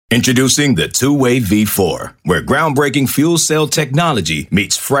Introducing the two-way V4, where groundbreaking fuel cell technology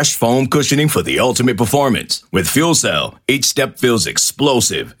meets fresh foam cushioning for the ultimate performance. With fuel cell, each step feels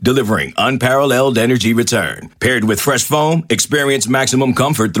explosive, delivering unparalleled energy return. Paired with fresh foam, experience maximum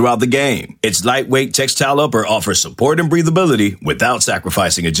comfort throughout the game. Its lightweight textile upper offers support and breathability without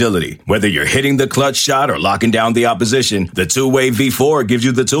sacrificing agility. Whether you're hitting the clutch shot or locking down the opposition, the two-way V4 gives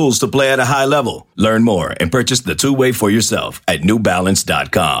you the tools to play at a high level. Learn more and purchase the two-way for yourself at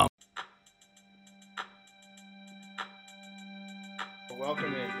newbalance.com.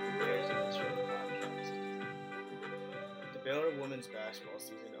 Welcome in to the Bears in This Room podcast. The Baylor women's basketball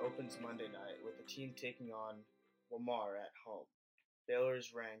season opens Monday night with the team taking on Lamar at home. Baylor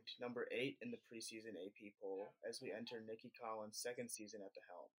is ranked number 8 in the preseason AP poll as we enter Nikki Collins' second season at the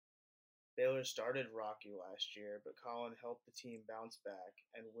helm. Baylor started rocky last year, but Collins helped the team bounce back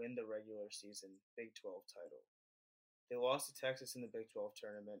and win the regular season Big 12 title. They lost to Texas in the Big 12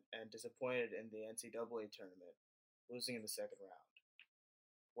 tournament and disappointed in the NCAA tournament, losing in the second round.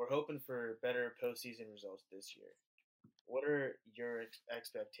 We're hoping for better postseason results this year. What are your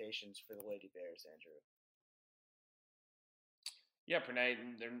expectations for the Lady Bears, Andrew? Yeah, Pranay,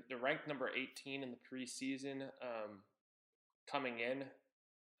 they're ranked number 18 in the preseason coming in,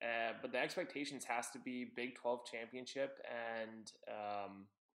 but the expectations has to be Big 12 championship and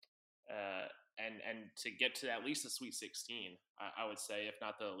to get to at least the Sweet 16, I would say, if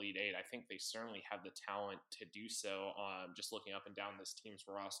not the Elite Eight. I think they certainly have the talent to do so. Just looking up and down this team's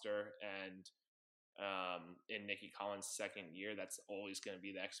roster, and in Nikki Collins' second year, that's always going to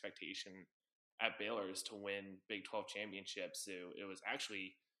be the expectation at Baylor, is to win Big 12 championships. So it was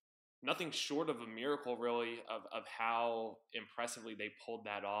actually nothing short of a miracle, really, of how impressively they pulled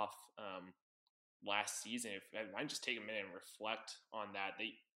that off last season. If I just take a minute and reflect on that,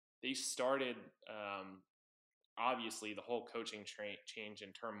 they started, obviously, the whole coaching change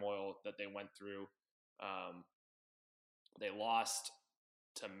and turmoil that they went through. They lost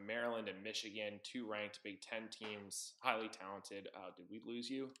to Maryland and Michigan, 2 ranked Big Ten teams, highly talented. Did we lose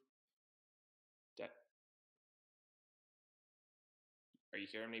you? Are you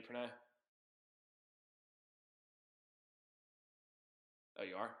hearing me, Pranay? Oh,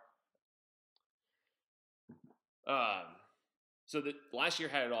 you are? So the last year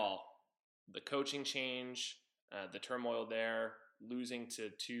had it all. The coaching change, the turmoil there, losing to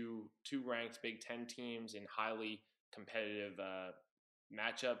two ranked Big Ten teams in highly competitive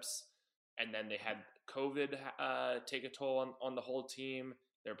matchups. And then they had COVID take a toll on the whole team.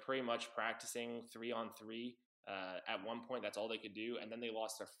 They're pretty much practicing 3-on-3. At one point, that's all they could do. And then they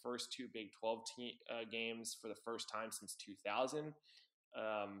lost their first 2 Big 12 games for the first time since 2000.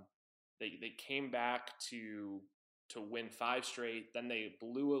 They came back to win 5 straight. Then they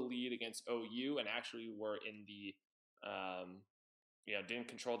blew a lead against OU and actually were in the, didn't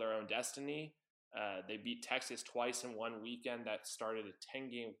control their own destiny. They beat Texas twice in one weekend. That started a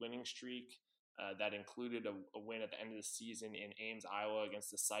 10-game winning streak that included a win at the end of the season in Ames, Iowa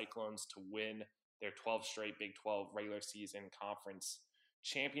against the Cyclones to win their 12th straight Big 12 regular season conference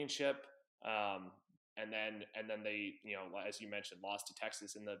championship. And then they, as you mentioned, lost to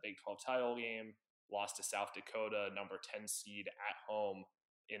Texas in the Big 12 title game, lost to South Dakota, number 10 seed at home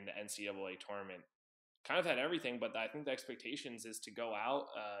in the NCAA tournament. Kind of had everything, but I think the expectations is to go out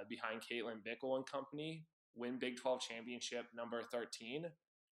behind Caitlin Bickle and company, win Big 12 championship number 13,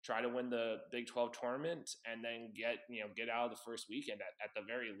 try to win the Big 12 tournament, and then get out of the first weekend at the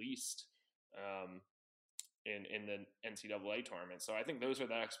very least in the NCAA tournament. So I think those are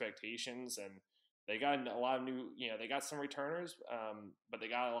the expectations, and they got a lot of new, they got some returners, but they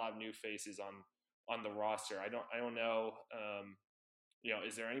got a lot of new faces on the roster. I don't know,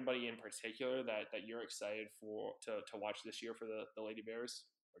 is there anybody in particular that you're excited for to watch this year for the Lady Bears,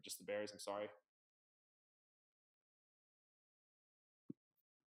 or just the Bears? I'm sorry.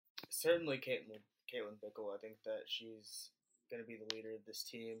 Certainly Caitlin Bickle. I think that she's going to be the leader of this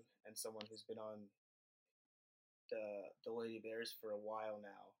team and someone who's been on the Lady Bears for a while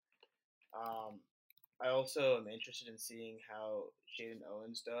now. I also am interested in seeing how Jaden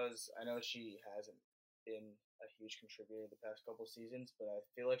Owens does. I know she hasn't been a huge contributor the past couple seasons, but I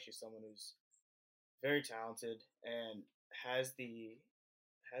feel like she's someone who's very talented and has the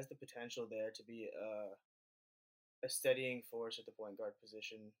potential there to be a steadying force at the point guard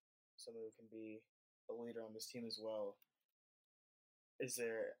position, someone who can be a leader on this team as well. Is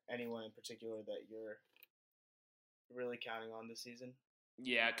there anyone in particular that you're really counting on this season?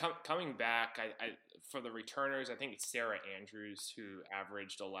 Yeah, coming back, I for the returners, I think it's Sarah Andrews, who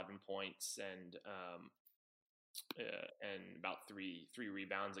averaged 11 points and about three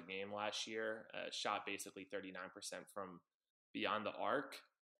rebounds a game last year. Shot basically 39% from beyond the arc.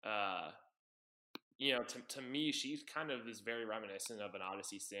 To me, she kind of is very reminiscent of an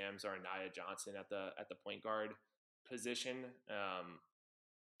Odyssey Sams or a Nia Johnson at the point guard position. I'm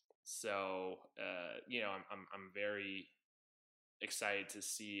very excited to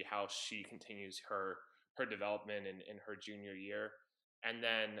see how she continues her development in her junior year. And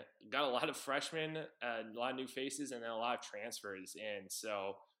then got a lot of freshmen, a lot of new faces, and then a lot of transfers in.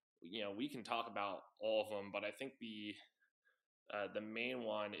 So, we can talk about all of them, but I think the main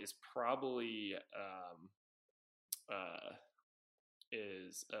one is probably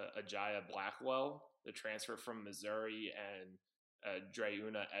Ajaya Blackwell, the transfer from Missouri, and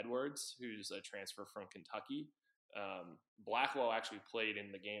Dreuna Edwards, who's a transfer from Kentucky. Blackwell actually played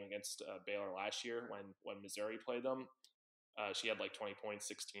in the game against Baylor last year when Missouri played them. She had like 20 points,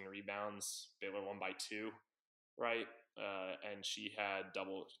 16 rebounds. Baylor won by 2, right? And she had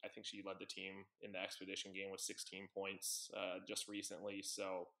double. I think she led the team in the Expedition game with 16 points just recently.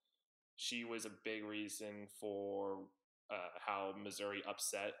 So she was a big reason for how Missouri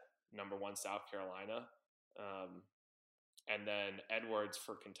upset number 1 South Carolina. And then Edwards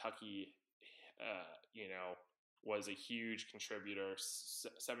for Kentucky, was a huge contributor.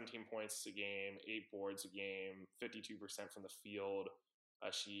 17 points a game, 8 boards a game, 52% from the field.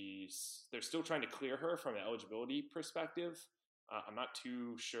 They're still trying to clear her from an eligibility perspective. I'm not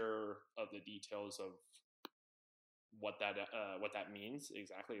too sure of the details of what that means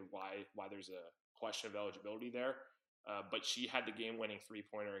exactly, why there's a question of eligibility there. But she had the game-winning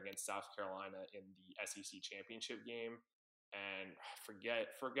 3-pointer against South Carolina in the SEC championship game, and forget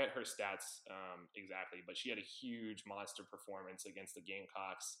her stats exactly, but she had a huge monster performance against the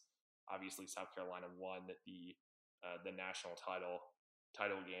Gamecocks. Obviously, South Carolina won the national title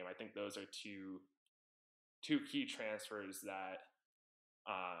game. I think those are two key transfers that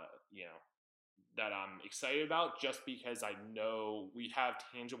that I'm excited about, just because I know we have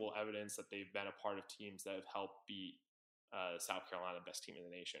tangible evidence that they've been a part of teams that have helped beat South Carolina, best team in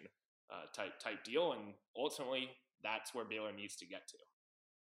the nation, type deal. And ultimately, that's where Baylor needs to get to.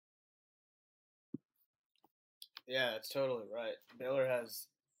 Yeah, that's totally right. Baylor has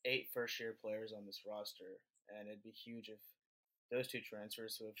 8 first-year players on this roster, and it'd be huge if those 2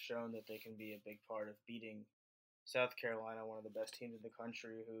 transfers who have shown that they can be a big part of beating South Carolina, one of the best teams in the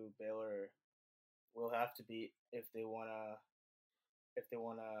country, who Baylor will have to beat if they wanna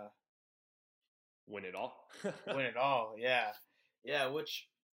win it all. win it all. Yeah. Which,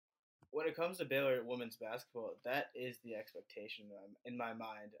 when it comes to Baylor women's basketball, that is the expectation in my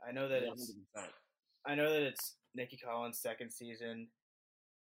mind. I know that 100%. it's Nikki Collins' second season.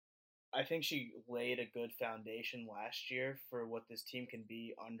 I think she laid a good foundation last year for what this team can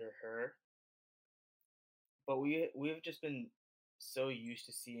be under her. But we've just been so used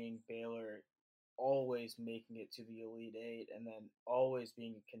to seeing Baylor always making it to the Elite Eight, and then always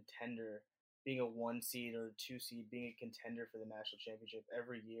being a contender, being a 1 seed or 2 seed, being a contender for the national championship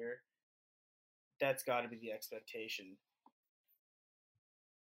every year. That's got to be the expectation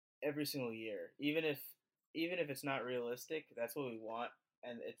every single year, even if it's not realistic. That's what we want,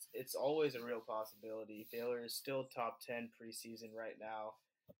 and it's always a real possibility. Baylor is still top 10 preseason right now.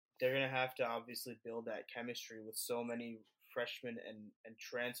 They're gonna have to obviously build that chemistry with so many freshmen and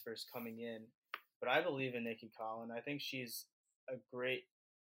transfers coming in. But I believe in Nikki Collins. I think she's a great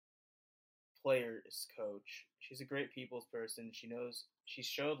players coach. She's a great people's person. She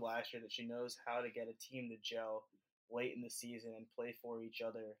showed last year that she knows how to get a team to gel late in the season and play for each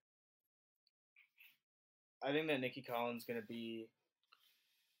other. I think that Nikki Collins is going to be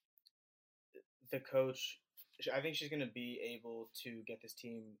the coach. I think she's going to be able to get this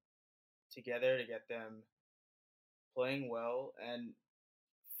team together, to get them playing well and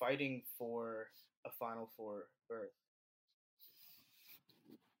fighting for a Final Four berth.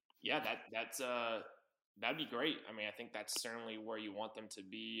 Yeah, that'd be great. I mean, I think that's certainly where you want them to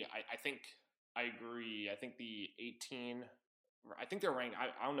be. I think I agree. I think the 18. I think they're ranked.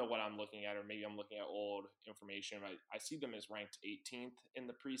 I don't know what I'm looking at, or maybe I'm looking at old information. But I see them as ranked 18th in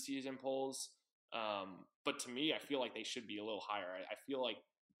the preseason polls. But to me, I feel like they should be a little higher. I feel like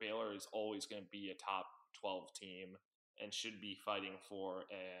Baylor is always going to be a top 12 team and should be fighting for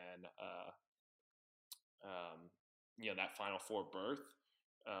that Final Four berth.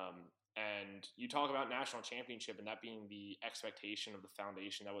 And you talk about national championship and that being the expectation of the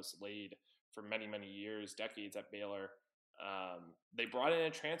foundation that was laid for many, many years, decades at Baylor. They brought in a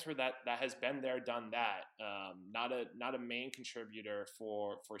transfer that has been there, done that. Not a main contributor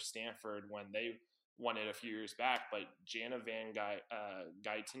for Stanford when they won it a few years back, but Jana Van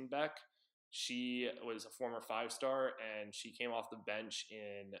Geitenbeck. She was a former 5-star, and she came off the bench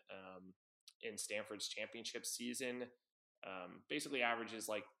in Stanford's championship season. Basically averages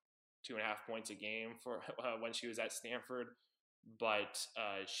like 2.5 points a game for when she was at Stanford. But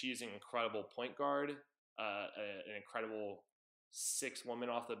she's an incredible point guard, an incredible six woman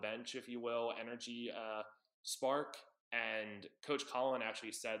off the bench, if you will, energy spark. And Coach Collin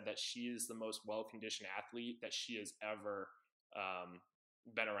actually said that she is the most well-conditioned athlete that she has ever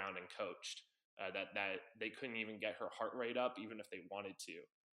been around and coached. That they couldn't even get her heart rate up, even if they wanted to,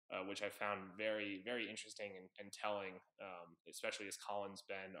 which I found very, very interesting and telling, especially as Colin's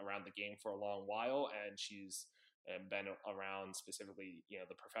been around the game for a long while, and she's been around specifically,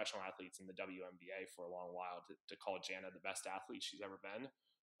 the professional athletes in the WNBA for a long while. To call Jana the best athlete she's ever been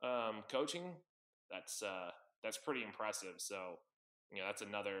coaching, that's pretty impressive. So, that's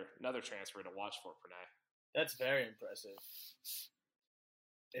another transfer to watch for Pranay. That's very impressive.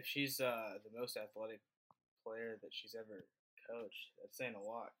 If she's the most athletic player that she's ever coached, that's saying a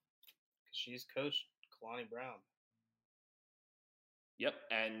lot. Because she's coached Kalani Brown. Yep,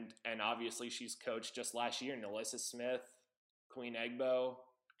 and obviously she's coached just last year Nalissa Smith, Queen Egbo,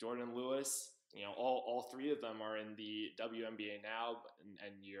 Jordan Lewis. All three of them are in the WNBA now,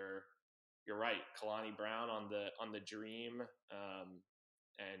 and you're right, Kalani Brown on the Dream,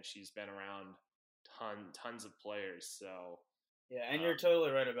 and she's been around tons of players. So yeah, and you're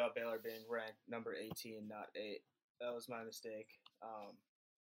totally right about Baylor being ranked number 18, not 8. That was my mistake.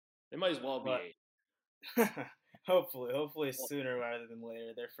 They might as well be 8. hopefully sooner rather than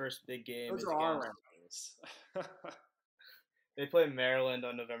later. Their first big game is against. They play Maryland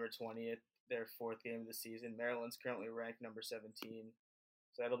on November 20th, their fourth game of the season. Maryland's currently ranked number 17,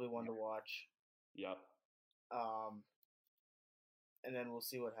 so that'll be one to watch. Yep. And then we'll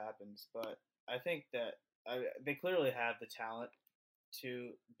see what happens. But I think that they clearly have the talent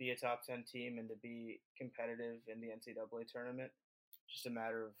to be a top 10 team and to be competitive in the NCAA tournament. Just a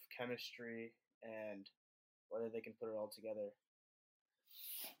matter of chemistry and whether they can put it all together.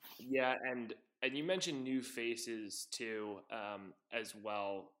 Yeah, and you mentioned new faces too, as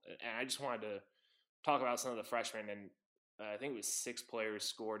well. And I just wanted to talk about some of the freshmen. And I think it was 6 players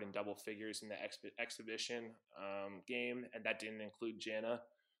scored in double figures in the exhibition game, and that didn't include Jana.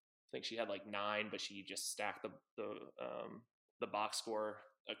 I think she had like 9, but she just stacked the box score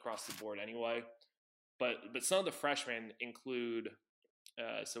across the board anyway. But some of the freshmen include.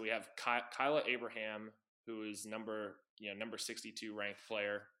 So we have Kyla Abraham, who is number 62 ranked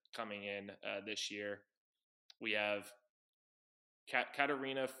player coming in this year. We have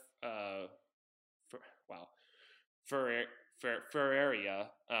Katarina Ferreria,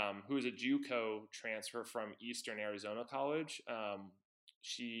 who is a JUCO transfer from Eastern Arizona College.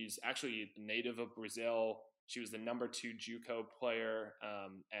 She's actually a native of Brazil. She was the number 2 JUCO player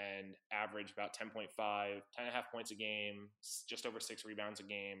and averaged about 10.5 points a game, just over 6 rebounds a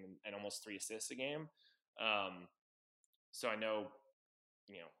game, and almost 3 assists a game. So I know,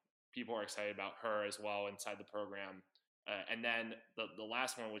 people are excited about her as well inside the program. And then the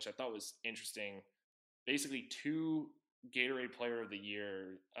last one, which I thought was interesting, basically 2 Gatorade Player of the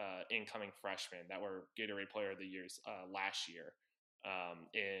Year incoming freshmen that were Gatorade Player of the Years last year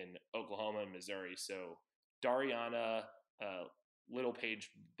in Oklahoma and Missouri. So Dariana Little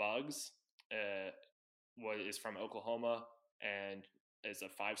Page Buggs is from Oklahoma and is a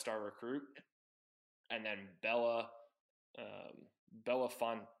 5-star recruit. And then Bella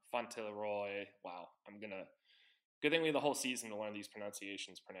Fauntleroy. Wow, good thing we have the whole season to learn these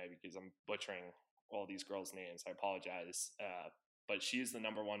pronunciations, Pranay, because I'm butchering all these girls' names. I apologize. But she's the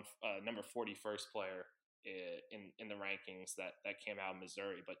number 41st player in the rankings that came out of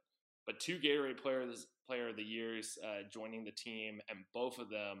Missouri. But 2 Gatorade Player of the Years joining the team, and both of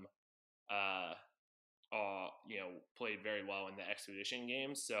them, played very well in the exhibition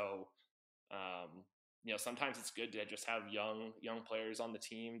game. So, sometimes it's good to just have young players on the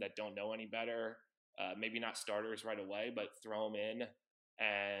team that don't know any better. Maybe not starters right away, but throw them in,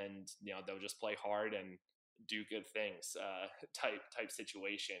 and they'll just play hard and do good things. Type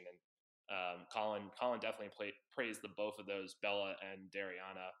situation. And Colin definitely praised the both of those, Bella and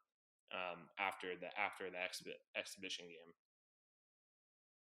Dariana, after the exhibition game.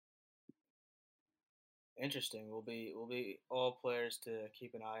 Interesting. We'll be all players to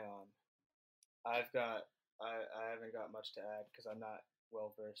keep an eye on. I haven't got much to add because I'm not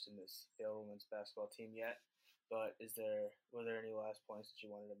well versed in this Baylor women's basketball team yet. But were there any last points that you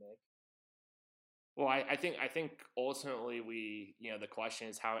wanted to make? Well, I think ultimately the question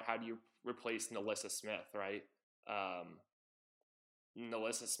is how do you replace Nalissa Smith, right?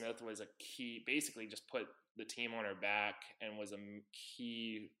 Nalissa Smith was a key, basically just put the team on her back and was a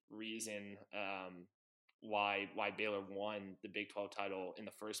key reason why Baylor won the Big 12 title in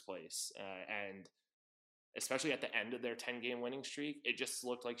the first place. And especially at the end of their 10-game winning streak, it just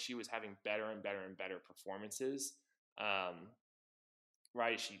looked like she was having better and better and better performances.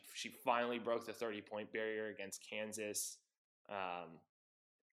 Right, she finally broke the 30-point barrier against Kansas.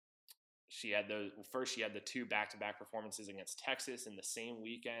 She had the two back-to-back performances against Texas in the same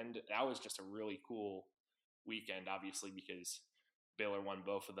weekend. That was just a really cool weekend, obviously, because Baylor won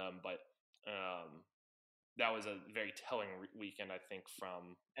both of them, but that was a very telling weekend, I think,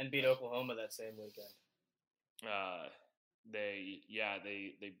 from and beat Oklahoma that same weekend. I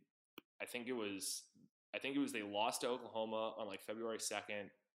think it was they lost to Oklahoma on like February 2nd,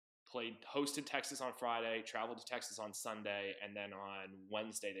 hosted Texas on Friday, traveled to Texas on Sunday, and then on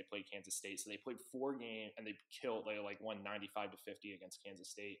Wednesday they played Kansas State. So they played 4 games and they won 95-50 against Kansas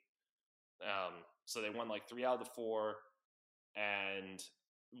State. So they won like 3 out of the 4, and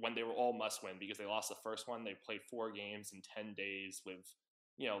when they were all must win because they lost the first one, they played 4 games in 10 days with,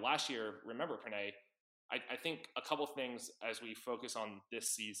 last year, remember, Pranay, I think a couple things as we focus on this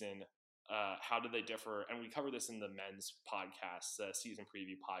season, how do they differ? And we cover this in the men's podcast, season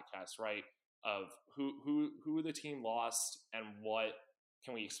preview podcast, right? Of who the team lost and what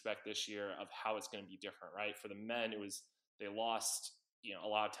can we expect this year of how it's going to be different, right? For the men, they lost, a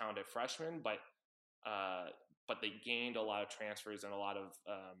lot of talented freshmen, but they gained a lot of transfers and a lot of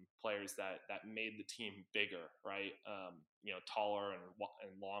players that made the team bigger, right? Taller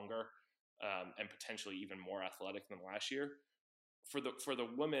and longer, and potentially even more athletic than last year. For the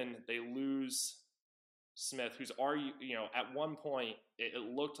women, they lose Smith, who's at one point it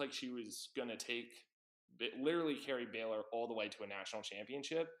looked like she was going to literally carry Baylor all the way to a national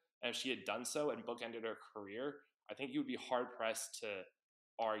championship. And if she had done so and bookended her career, I think you would be hard pressed to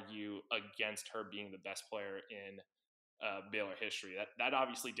argue against her being the best player in Baylor history. That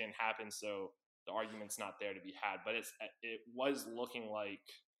obviously didn't happen, so the argument's not there to be had. But it was looking like,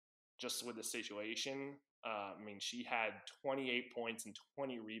 just with the situation, she had 28 points and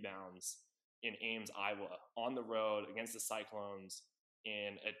 20 rebounds in Ames, Iowa, on the road against the Cyclones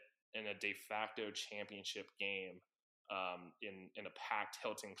in a de facto championship game, in a packed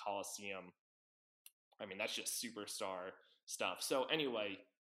Hilton Coliseum. That's just superstar stuff. So anyway,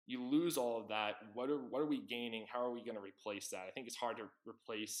 you lose all of that. What are we gaining? How are we going to replace that? I think it's hard to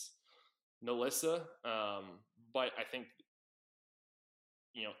replace Nalissa, but I think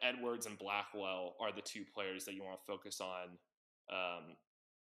Edwards and Blackwell are the 2 players that you want to focus on,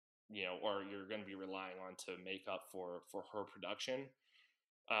 or you're going to be relying on to make up for her production,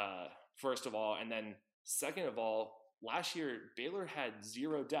 first of all. And then second of all, last year, Baylor had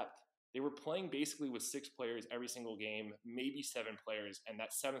 0 depth. They were playing basically with 6 players every single game, maybe 7 players. And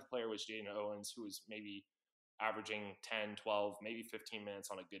that 7th player was Jaden Owens, who was maybe averaging 10, 12, maybe 15 minutes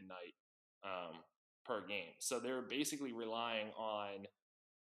on a good night per game. So they were basically relying on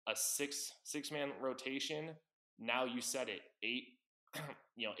a six-man rotation. Now you said it, 8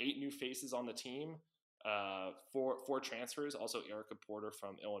 new faces on the team, 4 transfers, also Erica Porter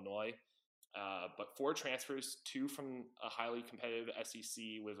from Illinois, but 4 transfers, 2 from a highly competitive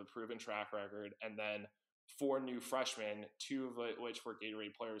SEC with a proven track record, and then 4 new freshmen, 2 of which were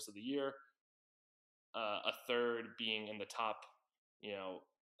Gatorade Players of the Year, a third being in the top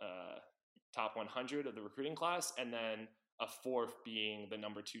 100 of the recruiting class, and then a 4th being the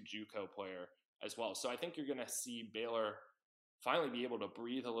number 2 JUCO player as well. So I think you're going to see Baylor finally be able to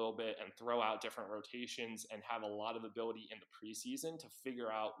breathe a little bit and throw out different rotations and have a lot of ability in the preseason to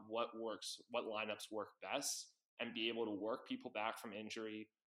figure out what works, what lineups work best, and be able to work people back from injury,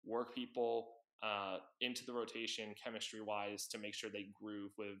 work people into the rotation chemistry-wise to make sure they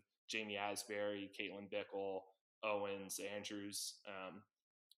groove with Jamie Asbury, Caitlin Bickle, Owens, Andrews,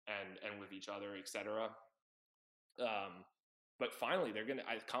 and with each other, etc. But finally,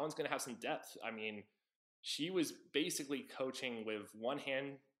 Colin's going to have some depth. She was basically coaching with one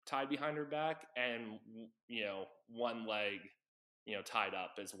hand tied behind her back and, one leg, tied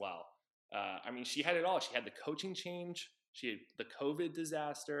up as well. She had it all. She had the coaching change. She had the COVID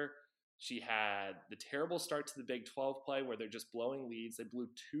disaster. She had the terrible start to the Big 12 play where they're just blowing leads. They blew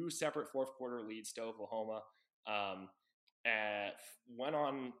 2 separate 4th quarter leads to Oklahoma. And went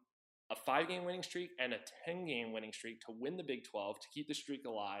on a 5-game winning streak and a 10-game winning streak to win the Big 12 to keep the streak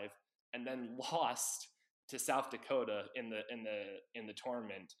alive, and then lost to South Dakota in the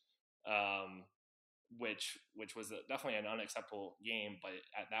tournament, which was definitely an unacceptable game. But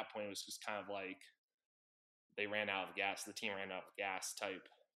at that point, it was just kind of like they ran out of gas. The team ran out of gas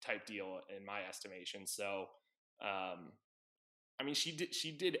type deal in my estimation. So,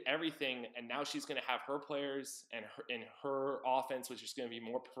 she did everything, and now she's going to have her players and her offense, which is going to be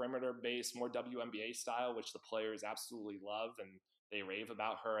more perimeter based, more WNBA style, which the players absolutely love, and they rave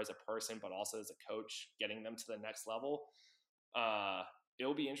about her as a person, but also as a coach, getting them to the next level.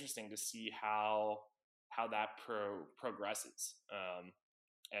 It'll be interesting to see how that progresses,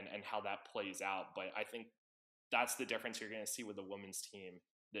 and how that plays out. But I think that's the difference you're going to see with the women's team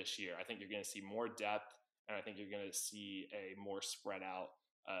this year. I think you're going to see more depth, and I think you're going to see a more spread out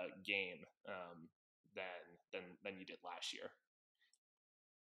game than you did last year.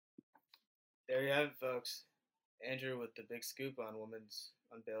 There you have it, folks. Andrew with the big scoop on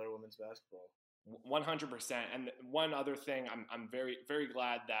Baylor women's basketball. 100%. And one other thing, I'm very, very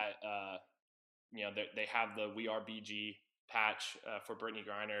glad that they have the We Are BG patch for Brittany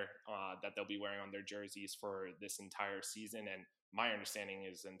Griner that they'll be wearing on their jerseys for this entire season. And my understanding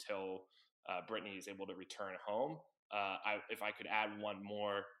is until Brittany is able to return home. If I could add one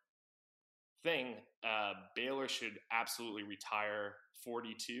more thing, Baylor should absolutely retire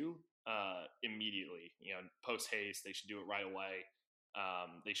 42 immediately. Post haste, they should do it right away.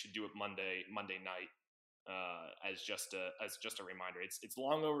 They should do it Monday night as just a reminder. It's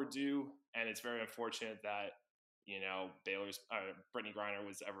long overdue, and it's very unfortunate that Baylor's Brittany Griner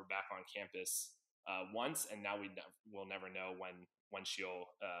was ever back on campus once, and now we'll never know when she'll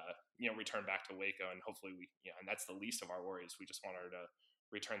return back to Waco, and hopefully and that's the least of our worries. We just want her to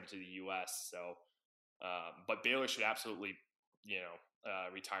return to the U.S. So, but Baylor should absolutely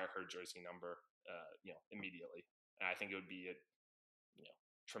retire her jersey number immediately, and I think it would be a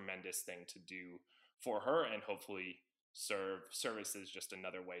tremendous thing to do for her, and hopefully service is just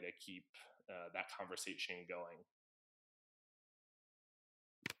another way to keep that conversation going.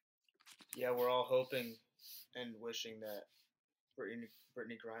 Yeah, we're all hoping and wishing that Brittany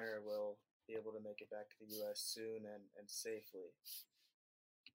Griner will be able to make it back to the U.S. soon and safely.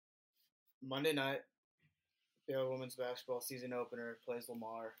 Monday night, Baylor women's basketball season opener plays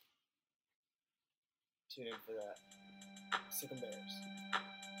Lamar. Tune in for that. Sick 'em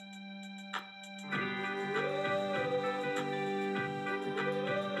Bears.